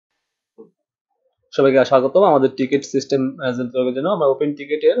সবাইকে স্বাগতম আমাদের টিকিট সিস্টেম এর জন্য। আমরা ওপেন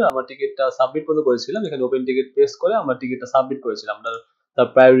টিকিটের আমার টিকিটটা সাবমিট করতে করেছিলাম। এখানে ওপেন টিকিট প্রেস করে আমরা টিকিটটা সাবমিট করেছিলাম। তার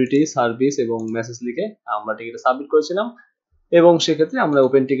প্রায়োরিটি সার্ভিস এবং মেসেজ লিখে আমরা টিকিটটা সাবমিট করেছিলাম। এবং সেক্ষেত্রে আমরা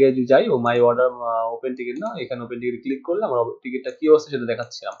ওপেন টিকিটে যদি যাই ও মাই অর্ডার ওপেন টিকিট না, এখানে ওপেন টিকিট ক্লিক করলে আমরা টিকিটটা কি অবস্থা সেটা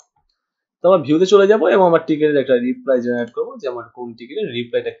দেখাচ্ছিলাম। তো আমরা ভিউতে চলে যাব এবং আমার টিকিটের একটা রিপ্লাই জেনারেট করবো যে আমার কোন টিকিটের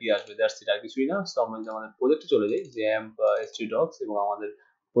রিপ্লাইটা কি আসবে। দ্যাটস ইট, আর কিছুই না। সো আমরা আমাদের প্রজেক্টে চলে যাই যে অ্যাম্প স্ট্রিট ডগস এবং আমাদের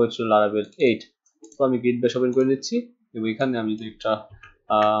প্রজেক্ট laravel 8। তো আমি গিট বেস ওপেন করে নিচ্ছি এবং এখানে আমি যদি একটা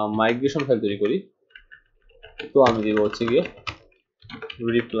মাইগ্রেশন ফাইল তৈরি করি, তো আমি দেব হচ্ছে গিয়ে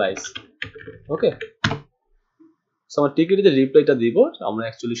রিপ্লাইস। ওকে, সো আমার টিকিটে যে রিপ্লাইটা দিব আমরা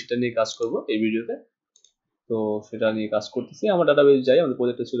অ্যাকচুয়ালি সেটা নিয়ে কাজ করব এই ভিডিওতে। তো সেটা নিয়ে কাজ করতেছি। আমার ডাটাবেস যাই, আমাদের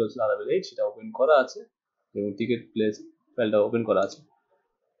প্রজেক্টটা ছিল laravel 8, সেটা ওপেন করা আছে এবং টিকিট প্লেস ফাইলটা ওপেন করা আছে।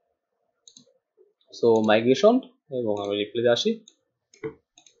 সো মাইগ্রেশন এবং আমি রিপ্লাইতে আসি।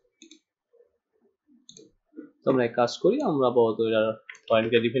 তো আমরা এক কাজ করি, আমরা আপাতত এর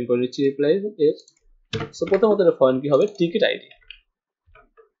পয়েন্টকে ডিফাইন করে নিচ্ছি রিপ্লাই এর। সো প্রথমত এর পয়েন্ট কি হবে, ticket ID.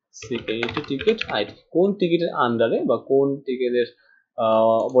 Security ticket ID, কোন টিকিটের আন্ডারে বা কোন টিকিটের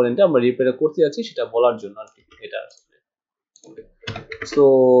অপোনেন্টে আমরা রিপ্লাই করতে যাচ্ছি সেটা বলার জন্য আর কি এটা। So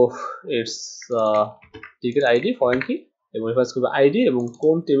it's ticket ID point কি এবং রেফারেন্স করবে আইডি এবং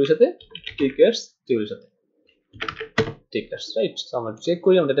কোন টেবিলের সাথে, টিকেটস টেবিলের সাথে, টিকেটস, রাইট। সো আমরা চেক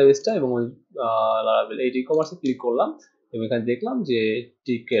করি আমরা ডাটাবেসটা এবং laravel 8 ecommerce ক্লিক করলাম এবং এখানে দেখলাম যে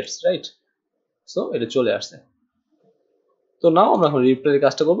টিকেটস, রাইট। সো এটা চলে আসছে। তো নাও আমরা এখন রিপ্লাই এর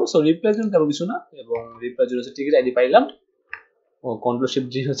কাজটা করব। সো রিপ্লাই জন্য তেমন কিছু না এবং রিপ্লাই জন্য হচ্ছে টিকিট আইডি পাইলাম ও কন্ট্রোল শিফট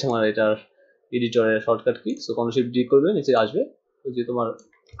ডি হচ্ছে আমার এটার এডিটরের shortcut key. So control shift D করবে, নিচে আসবে। তো যে তোমার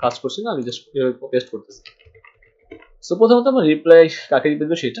কাজ করছে না, আমি জাস্ট পেস্ট করতেছি। সো প্রথমত আমরা রিপ্লাই কাকে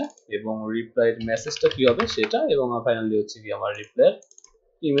দেব সেটা এবং রিপ্লাইয়ের মেসেজটা কি হবে সেটা এবং ফাইনালি হচ্ছে কি আমার রিপ্লাইয়ের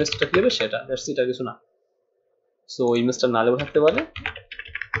ইমেজটা কি হবে সেটা। দ্যাটস ইট, আর কিছু না। সো ইমেজটা নালেও থাকতে পারে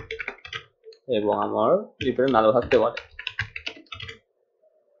এবং আমার রিপ্লাই নালেও থাকতে পারে।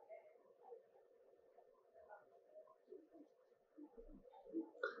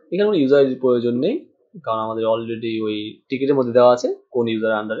 এখানে কোনো ইউজার আইডির প্রয়োজন নেই কারণ আমাদের অলরেডি ওই টিকিটের মধ্যে দেওয়া আছে কোন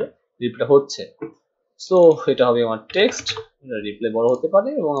ইউজার আন্ডারে রিপ্লাই হচ্ছে। সো এটা হবে আমার টেক্সট, রিপ্লাই বড় হতে পারে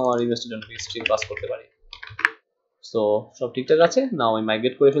এবং আমার ইমেজটার জন্য স্ট্রিং পাস করতে পারি। সো সব ঠিকঠাক আছে। নাও আমি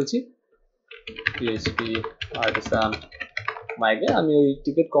মাইগ্রেট করে ফেলছি PHP artisan মাইগ্রেট। আমি ওই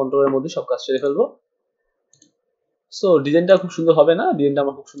টিকিট কন্ট্রোলের মধ্যে সব কাজ সেরে ফেলবো। সো ডিজাইনটা খুব সুন্দর হবে না, ডিজাইনটা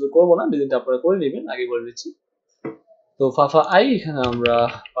আমরা খুব সুন্দর করবো না, ডিজাইনটা আপনারা করে নেবেন, আগে বলে দিচ্ছি। তো ফাফা আই এখানে আমরা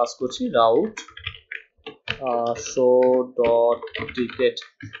পাস করছি রাউট শো ডট টিকেট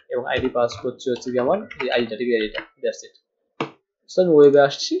এবং আইডি পাস করছি হচ্ছে কি আমার এই আইডিটা, টিকিট আইডিটা। That's it. সো আমি ওয়েবে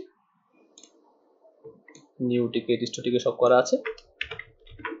আসছি, নিউ টিকিট টিকিট সব করা আছে।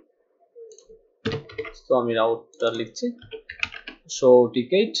 তো আমি রাউটটা লিখছি শো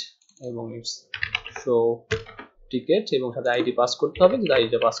টিকেট এবং ইটস শো টিকেট এবং সাথে আইডি পাস করতে হবে, যে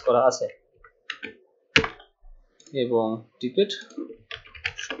আইডিটা পাস করা আছে এবং টিকেট।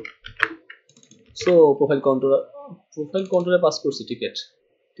 সো প্রোফাইল কন্ট্রোলে পাস করছি টিকেট।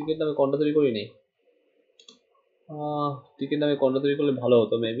 টিকেট নামে কন্ট্রোল তৈরি করিনি। টিকিট নামে কন্ট্রোল তৈরি করলে ভালো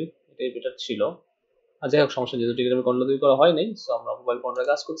হতো, মেবি এটাই বেটার ছিল। আর যাই হোক সমস্যা, যেহেতু টিকিট নামে কন্ট্রোল তৈরি করা হয় নাই, সো আমরা মোবাইল কন্ট্রোলে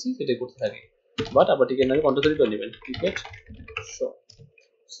কাজ করছি, সেটাই করতে থাকি। বাট আপনার টিকিট নামে কন্ট্রোল তৈরি করে নেবেন টিকিট শো।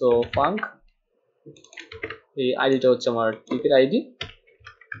 সো ফাঙ্ক এই আইডিটা হচ্ছে আমার টিকিট আইডি।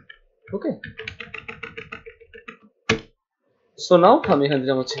 ওকে, সো নাও আমি এখানে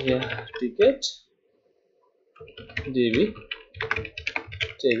দিলাম হচ্ছে টিকিট ডিবি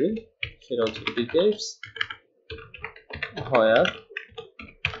টেবিল, সেটা হচ্ছে টিকিটস হোয়ার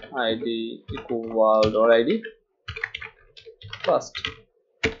ID equal dot ID first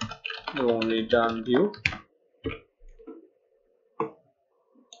এবং return view.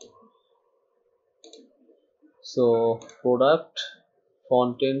 So product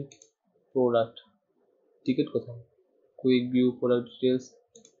content product ticket কোথায়, quick view product details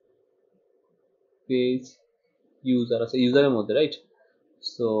page user আছে ইউজারের মধ্যে, right.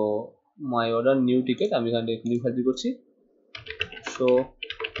 So my order new ticket, আমি এখানে নিউ ফাইল করছি show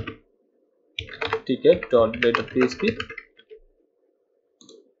ticket dot php।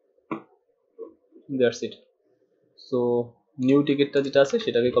 That's it. So new টিকিটটা যেটা আছে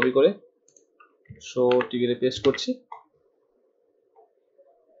সেটাকে কপি করে শো টিকিটে পেস্ট করছি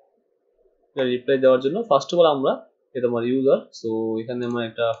রিপ্লাই দেওয়ার জন্য। ফার্স্ট অফ অল আমরা এটা আমার ইউজার, সো এখানে আমরা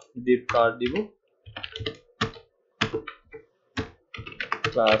একটা ডিপ কার্ড দিব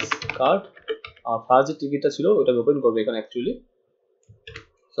প্লাস কার্ড। আর ফার্স্ট যে টিকিটটা ছিল ওটা ওপেন করবে এখানে অ্যাকচুয়ালি।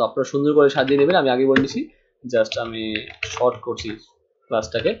 তো আপনারা সুন্দর করে সাজিয়ে নেবেন, আমি আগে বলে দিছি, জাস্ট আমি শর্ট করছি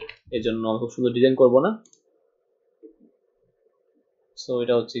ক্লাসটাকে, এই জন্য আমি খুব সুন্দর ডিজাইন করব না। সো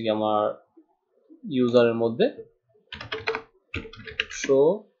এটা হচ্ছে কি আমার ইউজারের মধ্যে শো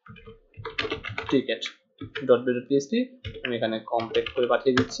টিকেট .psp আমি এখানে কম্প্যাক্ট করে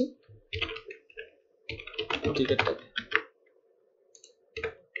পাঠিয়ে দিচ্ছি টিকেটটাকে।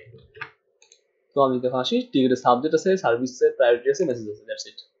 তো আমি দেখো আসি, টিকেটের সাবজেক্ট আছে, সার্ভিস আছে, প্রায়োরিটি আছে, মেসেজ আছে, that's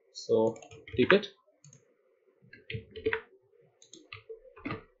it. So ticket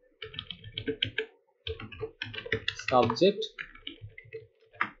subject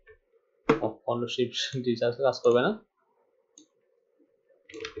অনশিপ details কাজ করবে না,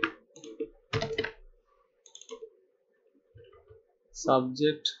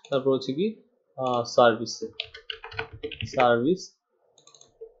 সাবজেক্ট তারপর হচ্ছে কি সার্ভিস সার্ভিস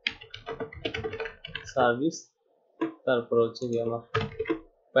সার্ভিস তারপর হচ্ছে কি আমার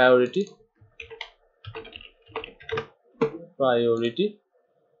প্রায়োরিটি প্রায়োরিটি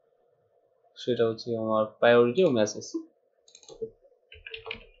সেটা হচ্ছে আমার প্রায়োরিটি ও মেসেজ,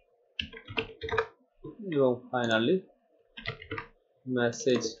 এবং ফাইনালি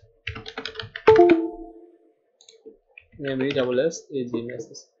মেসেজ MESSAG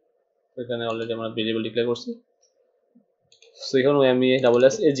মেসেজ। এখানে অলরেডি আমরা ভেরিয়েবল ডিক্লেয়ার করছি। সো এখানে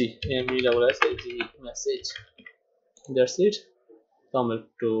MESSAG মেসেজ, দ্যাটস ইট। তো আমরা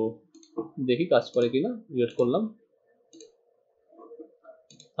একটু দেখি কাজ করে কিনা, রিড করলাম।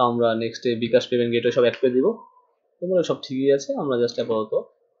 তো আমরা নেক্সটে বিকাশ পেমেন্ট গেটওয়ে সব অ্যাড করে দিব। তোমরা সব ঠিকই আছে, আমরা জাস্ট আপাতত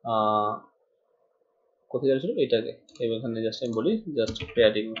কোথায় যাচ্ছিল এটাকে, এবং এখানে জাস্ট আমি বলি জাস্ট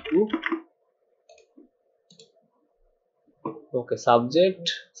প্যাডিং টু, ওকে, সাবজেক্ট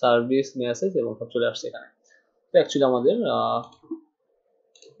সার্ভিস মেসেজ এবং সব চলে আসছে এখানে। তো অ্যাকচুয়ালি আমাদের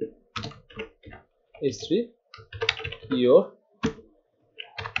H3 your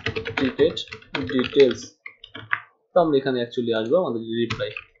ticket details। তো আমরা এখানে অ্যাকচুয়ালি আসবো আমাদের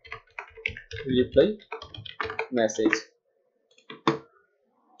reply message.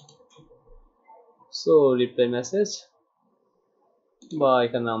 So reply message, বা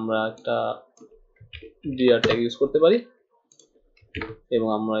এখানে আমরা একটা ডিআর ট্যাগ ইউজ করতে পারি, এবং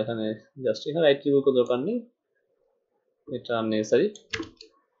আমরা এখানে জাস্ট এখানে রাইট রিভিউ করার দরকার নেই, এটা আননেসেসারি।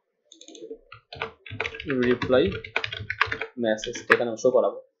 রিপ্লাই মেসেজ এখানে শো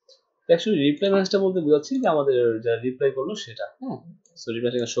করাবো। অ্যাকচুয়ালি রিপ্লাই মেসেজটা বলতে বোঝাচ্ছি যে আমাদের যা রিপ্লাই করলো সেটা, হ্যাঁ। সো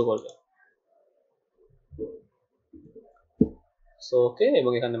রিপ্লাই এখানে শো করবে। সো ওকে,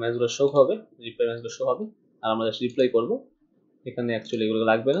 এবং এখানে মেসেজগুলো শো হবে, রিপ্লাই মেসেজগুলো শো হবে, আর আমরা জাস্ট রিপ্লাই করব। এখানে অ্যাকচুয়ালি এগুলো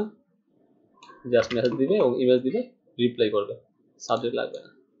লাগবে না, জাস্ট মেসেজ দিবে এবং ইমেল দিবে, রিপ্লাই করবে, সাবজেক্ট লাগবে না।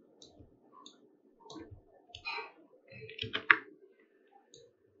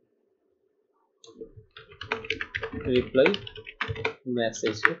 রিপ্লাই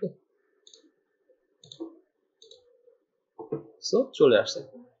মেসেজ, ওকে। সো চলে আসছে।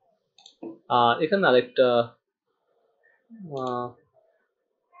 আর এখানে আরেকটা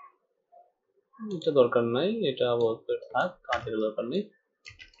এটা দরকার নাই, এটা বলতে থাক, কাজের দরকার নেই।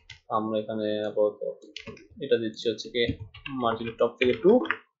 আমরা এখানে আপাতত এটা দিচ্ছি হচ্ছে কি মার্জিন টপ থেকে 2,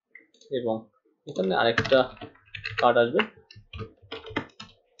 এবং এখানে আরেকটা কার্ড আসবে,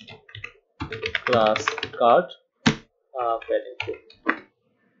 ক্লাস কার্ড প্যাডিং 2,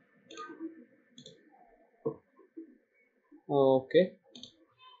 ওকে,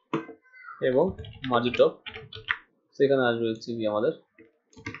 এবং মার্জিন টপ সেখানে আসবে হচ্ছে কি আমাদের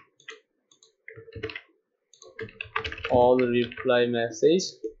অল রিপ্লাই মেসেজ,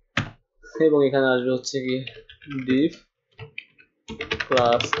 এবং এখানে আসবে হচ্ছে কি div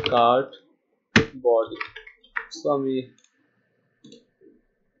class card body. So আমি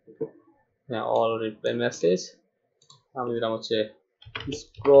অল রিপ্লাই মেসেজ আমি দিলাম হচ্ছে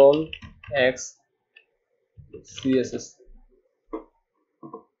scroll x CSS,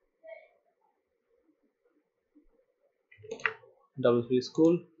 double free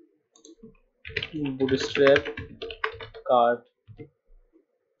school bootstrap card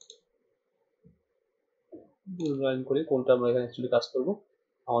run করি, কোনটা আমরা এখানে অ্যাকচুয়ালি কাজ করব।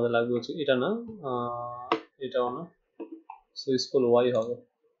 আমাদের লাগবে হচ্ছে এটা না, এটাও না। সো স্কুল ওয়াই হবে,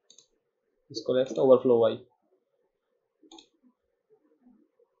 স্কুল এক্স ওভারফ্লো ওয়াই,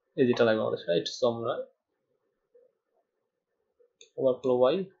 এই যেটা লাগবে আমাদের, রাইট। সো আমরা ওভারফ্লো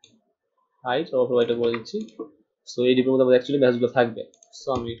ওয়াই হাইট ওভারফ্লো ওয়াইটা করে দিচ্ছি। সো এই ডিপের মধ্যে আমাদের অ্যাকচুয়ালি মেসেজগুলো থাকবে। সো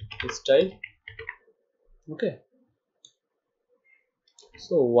আমি স্টাইল, ওকে।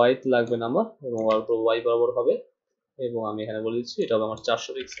 সো ওয়াইট লাগবে না আমার, এবং ওভারফ্লো ওয়াই বরাবর হবে, এবং আমি এখানে বলে দিচ্ছি এটা হবে আমার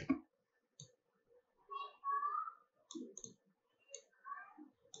 400 পিক্সেল।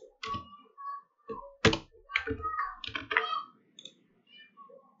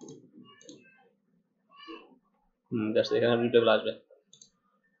 এখানে রিটেবল আসবে।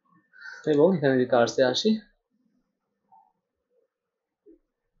 এবং এখানে যদি কার্সে আসি,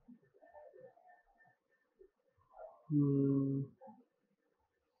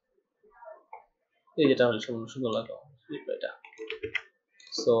 এই যেটা হলে সুন্দর লাগলো রিপ্লাইটা।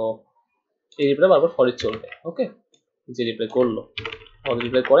 সো এই রিপ্লাই বারবার ফর ইচ চলবে। ওকে, যে রিপ্লাই করলো আমাদের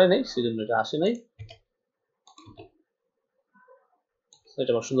রিপ্লাই করে নাই সেজন্য এটা আসে নাই।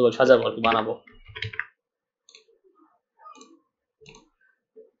 এটা আবার সুন্দরভাবে সাজাবো আর কি, বানাবো।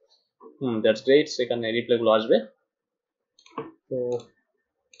 দ্যাটস গ্রেট, সেখানে রিপ্লাই গুলো আসবে। তো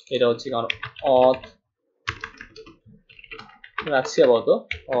এটা হচ্ছে কারণ অথ রাখছি আপাতত,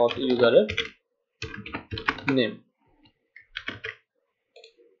 অথ ইউজারের নেম।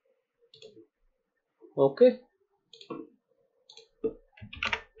 ওকে,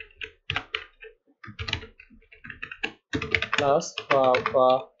 প্লাস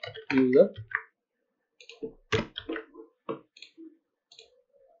ইউজার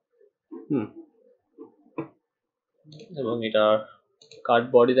এবং এটা কার্ড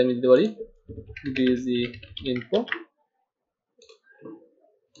বডিতে আমি দিতে পারি ডিজি ইনফো।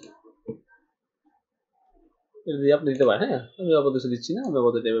 এটা আপনি দিতে পারেন। হ্যাঁ, আমি আপাতত কিছু দিচ্ছি না, আমি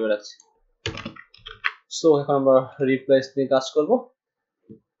আপাতত এভাবে রাখছি। সো এখন আমরা রিপ্লেস নিয়ে কাজ করব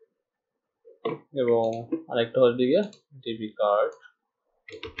এবং আরেকটা হচ্ছে গিয়ে ডিবি কার্ড,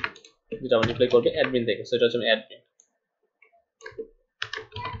 যেটা আমরা রিপ্লাই করবে অ্যাডমিন থেকে। সো এটা হচ্ছে অ্যাডমিন,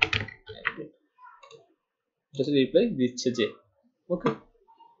 এটা হচ্ছে রিপ্লাই দিচ্ছে যে। ওকে,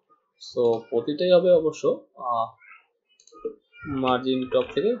 সো প্রতিটাই হবে অবশ্য মার্জিন টপ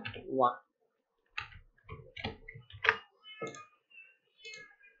থেকে 1।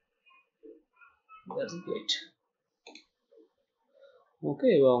 That's great. ওকে,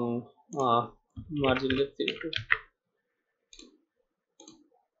 এবং মার্জিন লেফট থেকে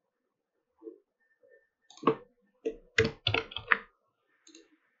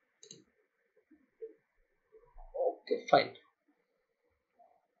okay fine.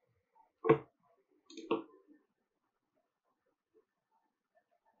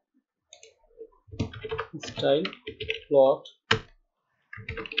 Style plot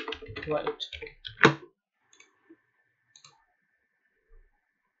right,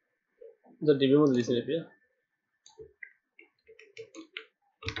 the ডিবির মধ্যে দিয়েছে রেপি।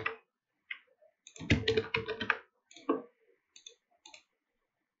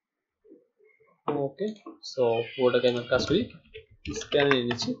 ওকে, সো পুরোটাকে আমি কাজ করি, স্ক্যানে নিয়ে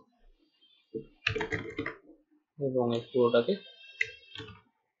নিচ্ছি এবং এই পুরোটাকে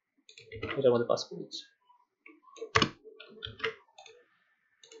এটার মধ্যে পাস করে দিচ্ছি।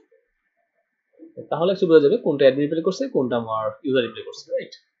 তাহলে একটু বোঝা যাবে কোনটা অ্যাডমিন রিপ্লাই করছে, কোনটা আমার ইউজার রিপ্লাই করছে,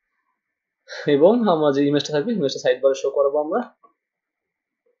 রাইট। এবং আমার যে ইমেজটা থাকবে, ইমেজটা সাইড বারে শো করবো আমরা,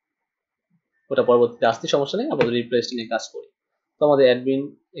 ওটা পরবর্তীতে আসতে সমস্যা নেই। আবার রিপ্লেসটা নিয়ে কাজ করি। তো আমাদের অ্যাডমিন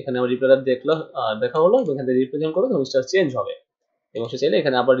এখানে আমার রিপ্লাইটা দেখলো, দেখা হলো, এবং এখানে রিপ্লাই যখন করবে তখন স্টার চেঞ্জ হবে এবং সে চাইলে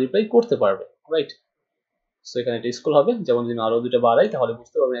এখানে আবার রিপ্লাই করতে পারবে, রাইট। সো এখানে এটা স্কুল হবে, যেমন যদি আরো দুটো বাড়াই তাহলে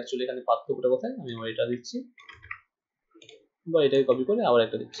বুঝতে পারবেন অ্যাকচুয়ালি এখানে পার্থক্যটা কোথায়। আমি আমার এটা দিচ্ছি বা এটাকে কপি করে আবার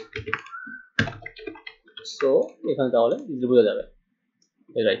একটা দিচ্ছি। সো এখানে তাহলে ইজিলি বোঝা যাবে,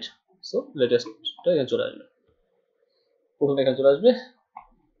 রাইট। সো লেটেস্টটা এখানে চলে আসবে, প্রথমে এখানে চলে আসবে।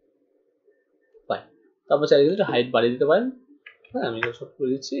 ফাইন, তারপর চাইলে কিন্তু হাইট বাড়িয়ে দিতে পারেন। হ্যাঁ, আমি এটা ছোট করে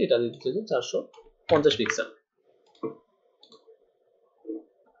দিচ্ছি, এটা দিচ্ছে 450 পিক্সেল।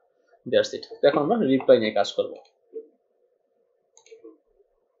 That's it. এখন আমরা রিপ্লাই নিয়ে কাজ করব।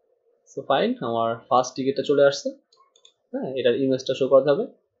 সো ফাইন, আমার ফার্স্ট টিকেটটা চলে আসছে। হ্যাঁ, এটার ইমেজটা শো করতে হবে,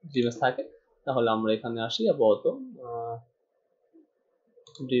 যদি ইমেজ থাকে তাহলে আমরা এখানে আসি আপাতত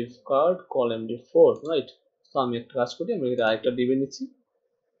div card column div4, right. তো আমি একটা কাজ করি, আমি এটা আরেকটা div নিচ্ছি,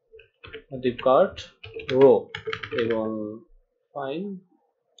 div card row, এবং ফাইন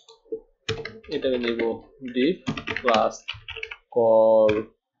এটাকে নেব div plus call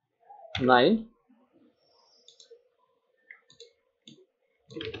 9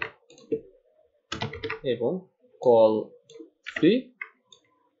 এবং call 3,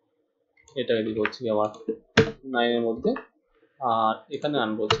 এটাকে দিব হচ্ছে কি আমার 9 এর মধ্যে। আর এখানে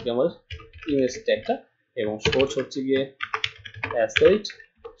আনবো হচ্ছে কি আমার ইমেজ ট্যাগটা, এবং সোর্স হচ্ছে গিয়ে অ্যাসেট,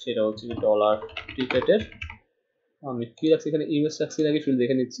 সেটা হচ্ছে কি ডলার টিকেটের। আমি কি রাখছি এখানে, ইমেজ রাখছি নাকি ফিল্ড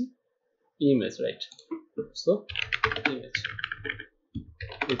দেখে নিচ্ছি, image, right. So image,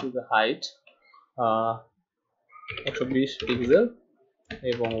 this is the height 120 pixel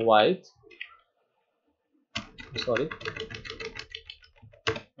এবং ওয়াইড, সরি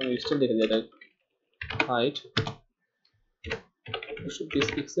আমি স্টিল দেখে দিই, এটা হাইট 120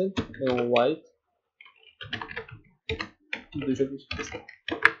 পিক্সেল এবং wide 220 pixel.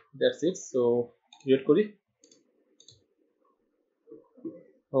 That's it. So create করি,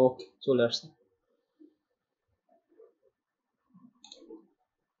 ওকে, চলে আসছে।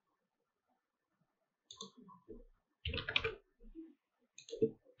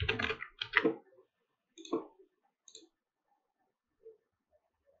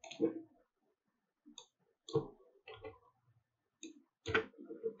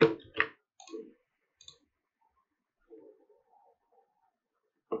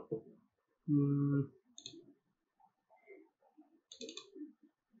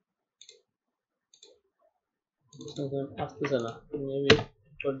 আসতেছে না, মেবি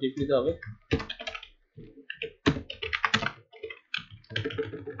ডিপ দিতে হবে।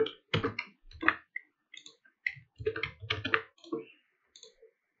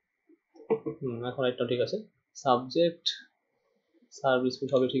 এখন একটা ঠিক আছে, সাবজেক্ট সার্ভিস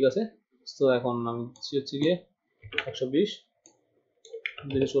হবে ঠিক আছে। তো এখন আমি দিচ্ছি হচ্ছে গিয়ে 120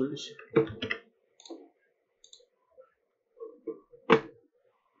 240।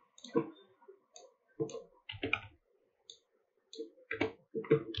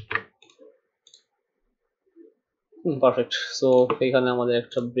 পারফেক্ট। সো এখানে আমাদের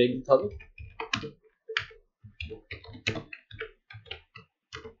একটা ব্রেক দিতে হবে।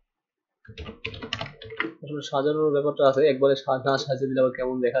 আসলে সাজানোর ব্যাপারটা আছে, একবারে না সাজিয়ে দিলে আবার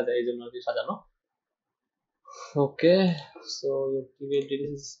কেমন দেখা যায়, এই জন্য আর কি সাজানো। ওকে, so activate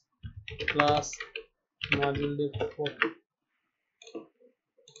this class module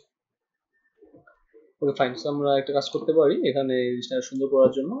okay fine. So আমরা একটা কাজ করতে পারি এখানে, জিনিসটা সুন্দর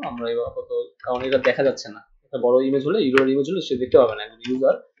করার জন্য আমরা এবার আপাতত, কারণ এটা দেখা যাচ্ছে না, একটা বড় ইমেজ হলে, ইউজার ইমেজ হলে সে দেখতে পাবে না, একজন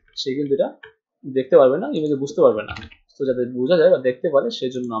ইউজার সে কিন্তু এটা দেখতে পারবে না, ইমেজে বুঝতে পারবে না। তো যাতে বোঝা যায় বা দেখতে পারে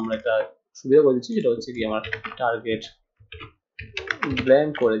সেজন্য আমরা একটা সুবিধা করে দিচ্ছি, সেটা হচ্ছে কি আমার টার্গেট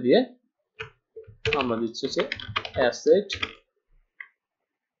ব্ল্যাঙ্ক করে দিয়ে আমরা দিচ্ছি হচ্ছে অ্যাসেট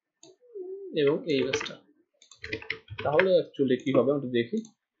এবং এই ইমেজটা। তাহলে অ্যাকচুয়ালি কি হবে আমরা দেখি।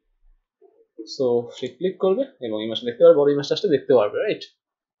 সো সে ক্লিক করবে এবং ইমেজটা দেখতে পারবে, বড় ইমেজটা আসলে দেখতে পারবে, রাইট?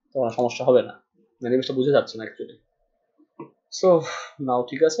 তখন সমস্যা হবে না, মানে ইমেজটা বুঝে যাচ্ছে না অ্যাকচুয়ালি। সো নাও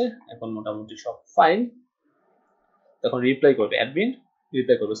ঠিক আছে, এখন মোটামুটি সব ফাইন। তখন রিপ্লাই করবে অ্যাডমিন,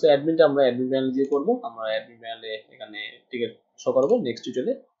 রিপ্লাই করবে। সো অ্যাডমিনটা আমরা অ্যাডমিন প্যানেল দিয়ে করবো, আমরা অ্যাডমিন প্যানেলে এখানে টিকেট শো করবো নেক্সট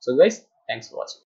টিউটোরিয়ালে। So guys, thanks for watching.